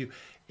protects you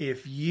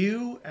if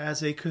you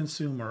as a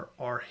consumer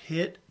are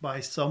hit by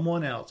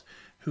someone else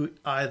who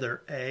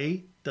either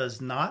A, does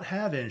not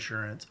have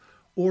insurance,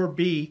 or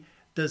B,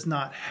 does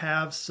not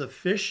have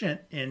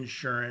sufficient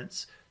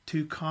insurance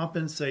to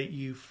compensate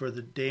you for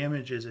the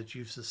damages that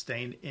you've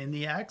sustained in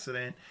the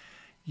accident.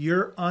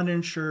 Your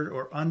uninsured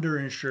or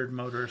underinsured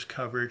motorist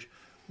coverage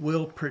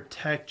will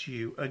protect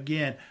you.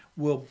 Again,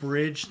 will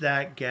bridge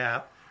that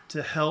gap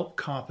to help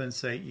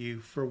compensate you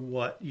for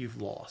what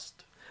you've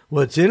lost.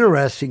 What's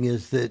interesting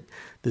is that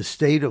the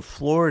state of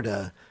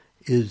Florida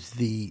is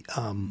the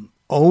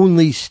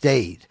only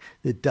state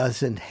that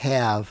doesn't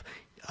have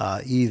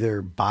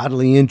either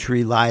bodily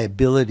injury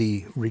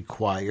liability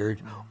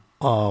required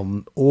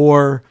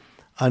or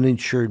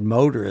uninsured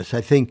motorists.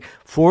 I think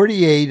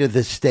 48 of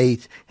the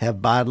states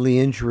have bodily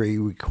injury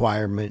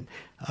requirement.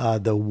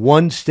 The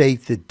one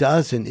state that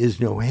doesn't is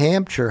New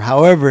Hampshire.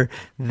 However,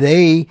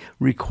 they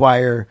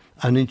require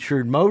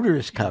uninsured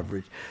motorist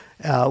coverage.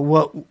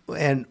 What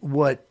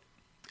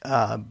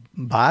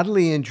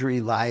bodily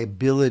injury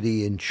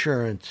liability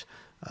insurance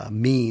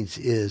means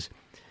is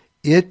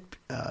it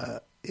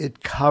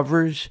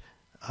covers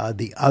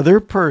the other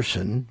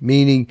person,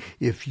 meaning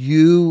if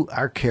you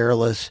are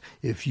careless,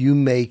 if you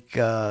make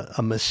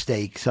a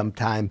mistake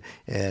sometime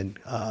and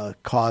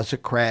cause a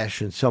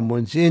crash and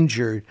someone's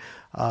injured,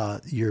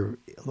 your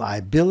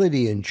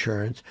liability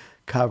insurance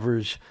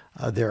covers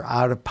their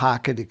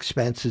out-of-pocket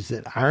expenses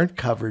that aren't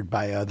covered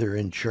by other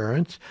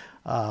insurance.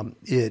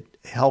 It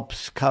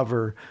helps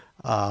cover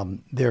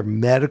their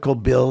medical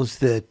bills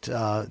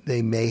that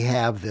they may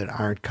have that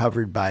aren't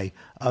covered by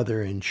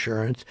other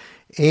insurance.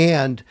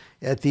 And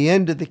at the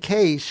end of the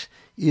case,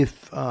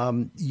 if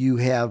you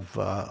have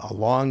a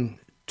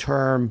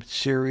long-term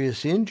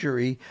serious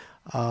injury,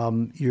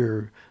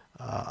 your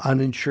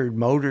uninsured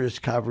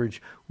motorist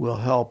coverage will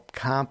help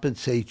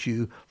compensate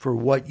you for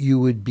what you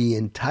would be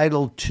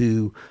entitled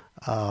to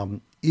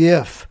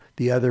if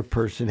the other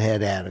person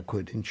had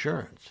adequate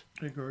insurance.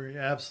 I agree,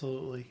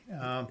 absolutely.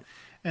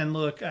 And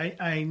look,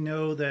 I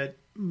know that,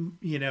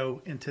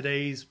 in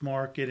today's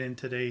market, in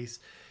today's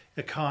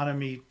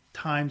economy,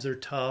 times are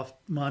tough,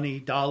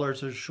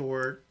 dollars are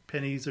short,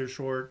 pennies are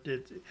short.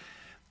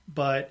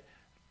 But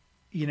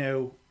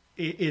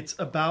it's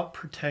about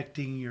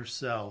protecting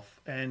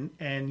yourself. And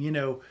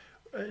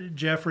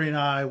Jeffrey and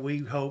I, we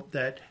hope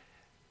that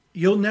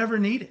you'll never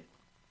need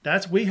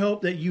it. We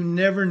hope that you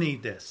never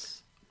need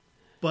this.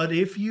 But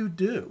if you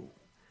do,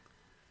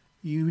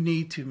 you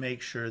need to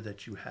make sure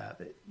that you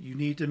have it. You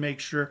need to make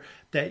sure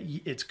that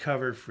it's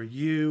covered for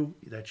you,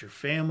 that your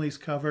family's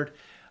covered.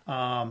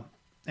 And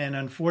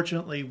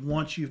unfortunately,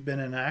 once you've been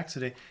in an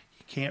accident,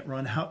 you can't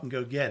run out and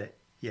go get it.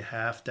 You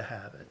have to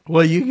have it.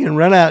 Well, you can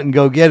run out and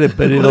go get it,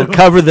 but it'll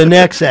cover the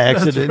next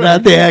accident, right,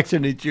 not the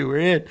accident you were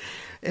in.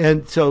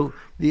 And so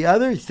the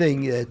other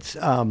thing that's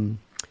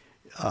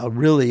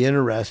really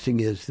interesting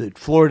is that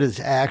Florida's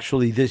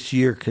actually this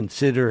year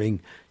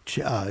considering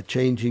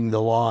changing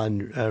the law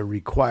and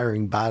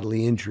requiring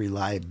bodily injury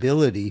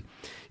liability.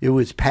 It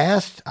was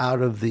passed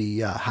out of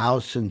the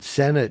House and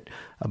Senate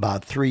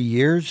about 3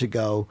 years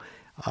ago.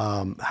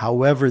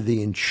 However,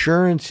 the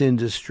insurance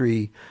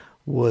industry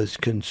was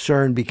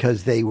concerned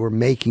because they were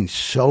making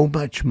so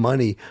much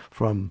money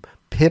from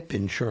PIP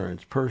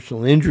insurance,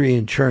 personal injury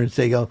insurance.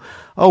 They go,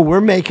 oh,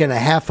 we're making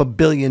 $500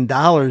 million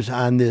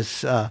on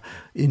this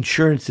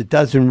insurance that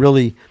doesn't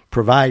really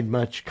provide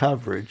much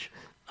coverage.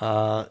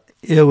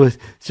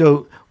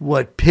 So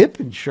what PIP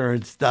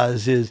insurance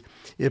does is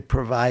it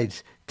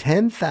provides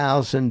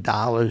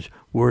 $10,000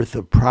 worth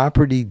of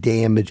property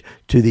damage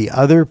to the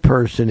other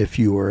person if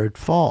you were at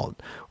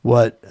fault.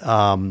 What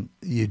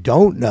you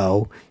don't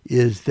know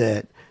is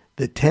that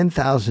the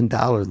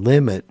 $10,000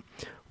 limit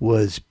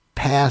was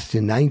passed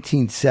in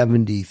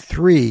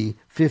 1973,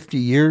 50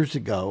 years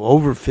ago,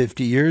 over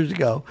 50 years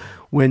ago,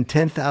 when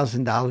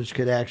 $10,000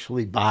 could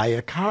actually buy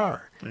a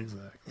car.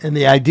 Exactly. And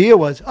the idea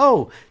was,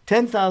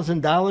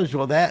 $10,000,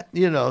 well, that,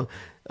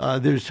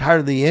 there's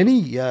hardly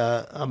any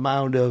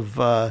amount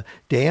of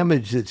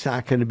damage that's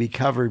not going to be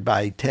covered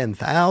by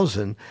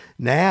 $10,000.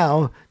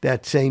 Now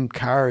that same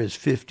car is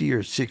 $50 or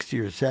 $60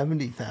 or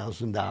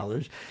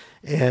 $70,000,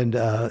 and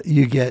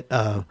you get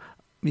a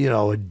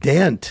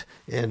dent,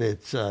 and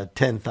it's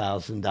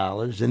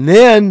 $10,000. And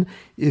then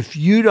if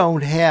you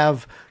don't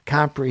have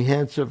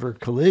comprehensive or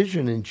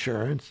collision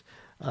insurance,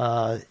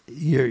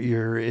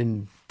 you're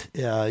in.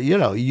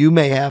 You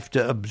may have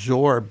to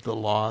absorb the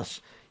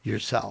loss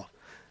yourself.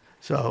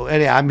 So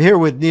anyway, I'm here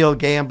with Neal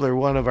Gambler,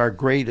 one of our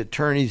great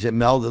attorneys at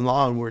Meldon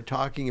Law, and we're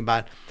talking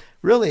about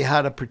really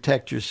how to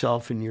protect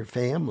yourself and your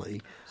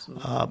family.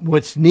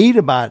 What's neat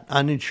about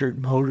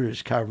uninsured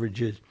motorist coverage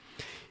is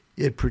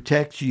it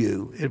protects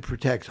you. It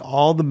protects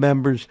all the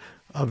members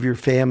of your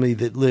family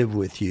that live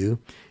with you.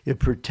 It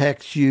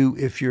protects you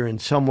if you're in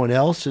someone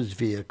else's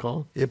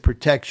vehicle. It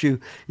protects you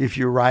if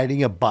you're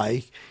riding a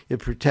bike. It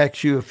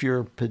protects you if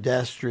you're a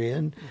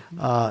pedestrian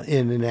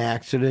in an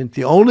accident.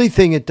 The only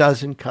thing it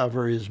doesn't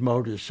cover is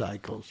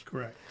motorcycles.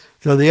 Correct.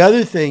 So the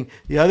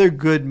other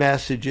good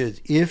message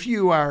is if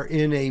you are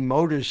in a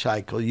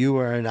motorcycle, you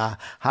are in a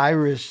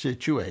high-risk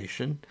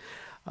situation.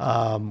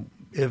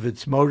 If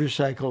it's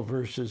motorcycle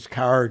versus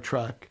car or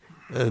truck,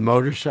 the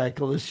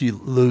motorcyclist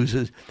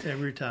loses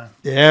every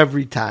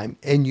time.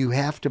 And you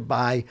have to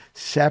buy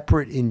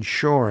separate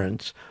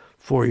insurance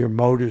for your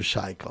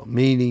motorcycle,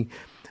 meaning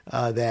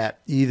that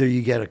either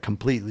you get a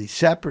completely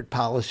separate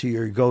policy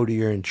or you go to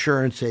your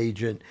insurance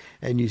agent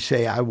and you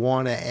say, I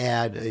want to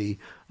add a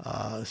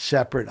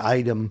separate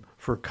item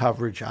for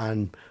coverage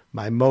on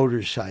my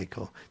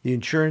motorcycle. The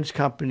insurance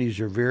companies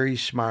are very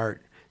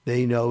smart.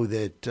 They know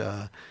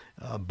that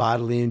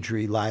bodily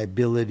injury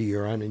liability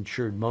or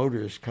uninsured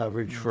motorist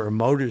coverage for a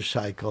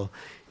motorcycle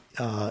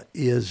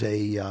is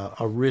a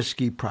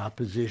risky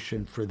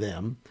proposition for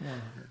them.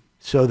 100.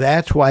 So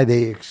that's why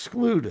they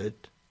exclude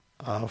it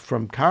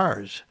from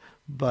cars.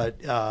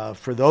 But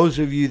for those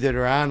of you that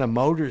are on a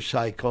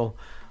motorcycle,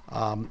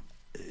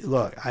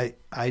 look, a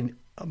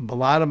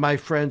lot of my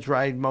friends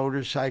ride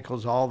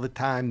motorcycles all the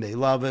time. They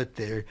love it.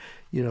 They're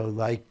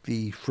like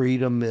the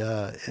freedom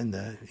and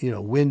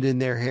the wind in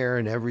their hair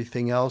and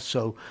everything else.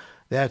 So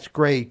that's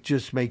great.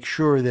 Just make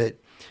sure that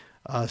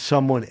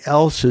someone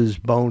else's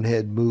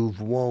bonehead move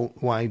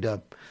won't wind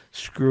up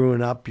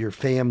screwing up your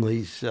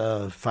family's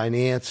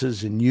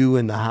finances and you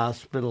in the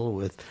hospital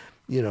with,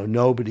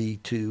 nobody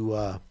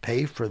to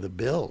pay for the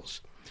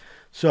bills.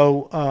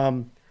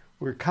 So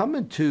we're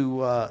coming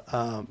to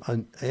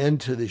an end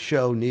to the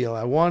show, Neal.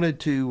 I wanted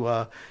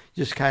to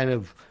just kind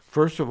of,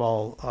 first of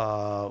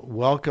all,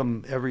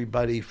 welcome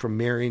everybody from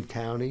Marion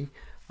County.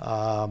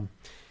 Our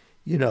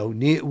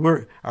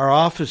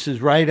office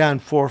is right on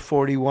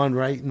 441,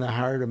 right in the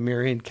heart of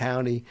Marion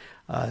County.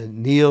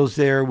 Neal's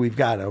there. We've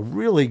got a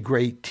really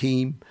great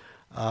team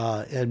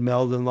at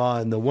Meldon Law.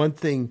 And the one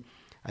thing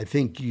I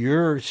think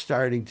you're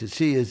starting to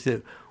see is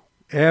that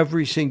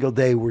every single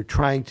day we're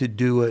trying to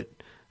do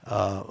it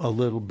a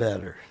little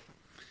better.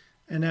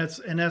 And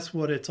that's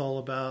what it's all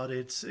about.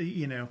 It's,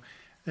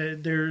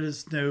 there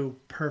is no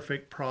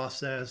perfect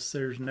process.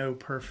 There's no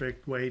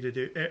perfect way to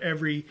do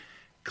every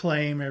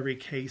claim, every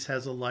case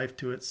has a life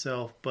to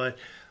itself. But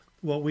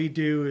what we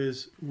do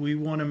is we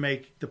want to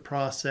make the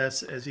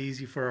process as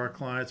easy for our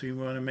clients. We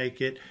want to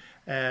make it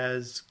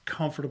as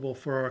comfortable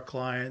for our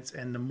clients.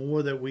 And the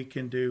more that we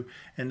can do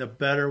and the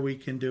better we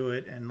can do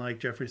it. And like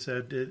Jeffrey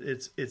said,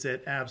 it's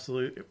an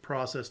absolute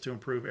process to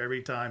improve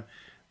every time.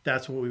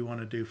 That's what we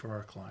want to do for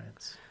our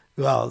clients.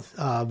 Well,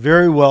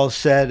 very well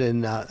said.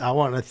 And I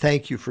want to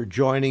thank you for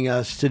joining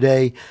us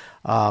today.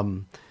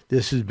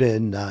 This has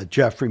been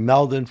Jeffrey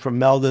Meldon from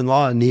Meldon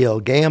Law, and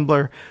Neal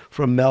Gambler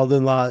from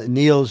Meldon Law.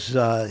 Neal's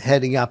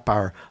heading up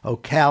our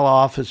Ocala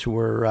office.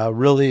 We're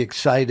really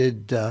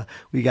excited.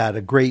 We got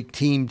a great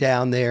team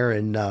down there,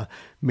 and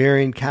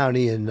Marion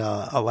County and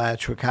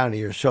Alachua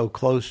County are so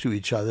close to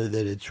each other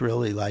that it's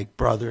really like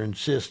brother and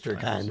sister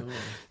kind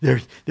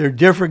of. They're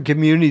different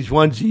communities.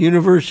 One's a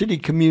university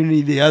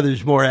community, the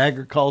other's more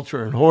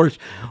agriculture and horse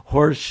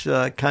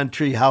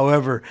country.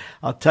 However,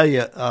 I'll tell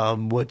you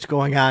what's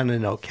going on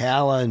in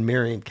Ocala and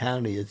Marion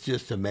County. It's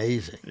just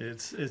amazing.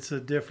 It's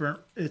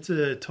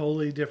a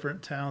totally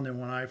different town than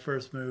when I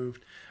first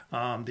moved.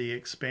 The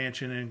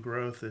expansion and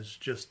growth is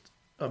just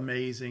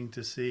amazing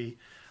to see.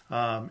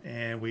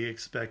 And we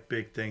expect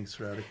big things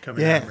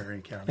coming out of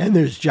Marion County. And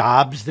there's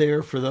jobs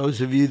there for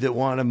those of you that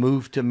want to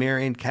move to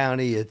Marion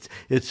County.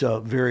 It's a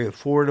very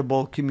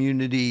affordable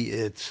community.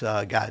 It's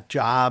got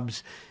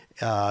jobs.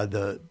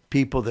 The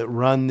people that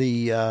run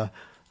the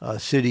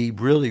city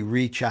really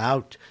reach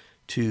out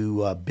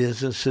to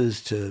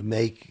businesses to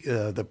make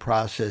the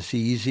process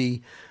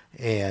easy.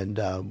 And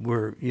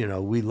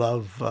we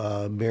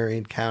love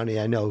Marion County.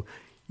 I know,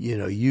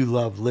 you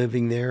love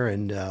living there,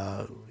 and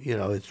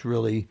it's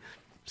really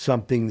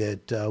something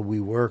that we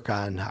work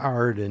on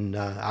hard. And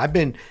I've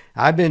been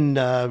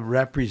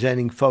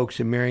representing folks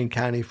in Marion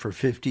County for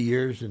 50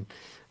 years, and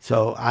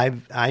so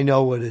I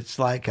know what it's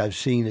like. I've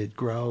seen it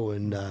grow,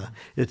 and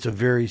it's a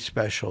very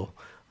special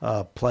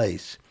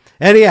place.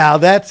 Anyhow,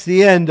 that's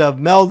the end of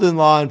Meldon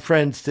Law and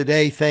Friends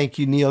today. Thank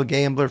you, Neal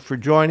Gambler, for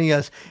joining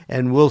us,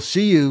 and we'll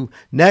see you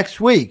next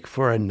week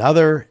for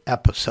another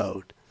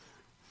episode.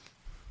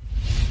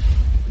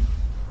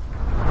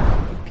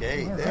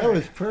 Okay, that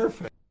was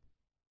perfect.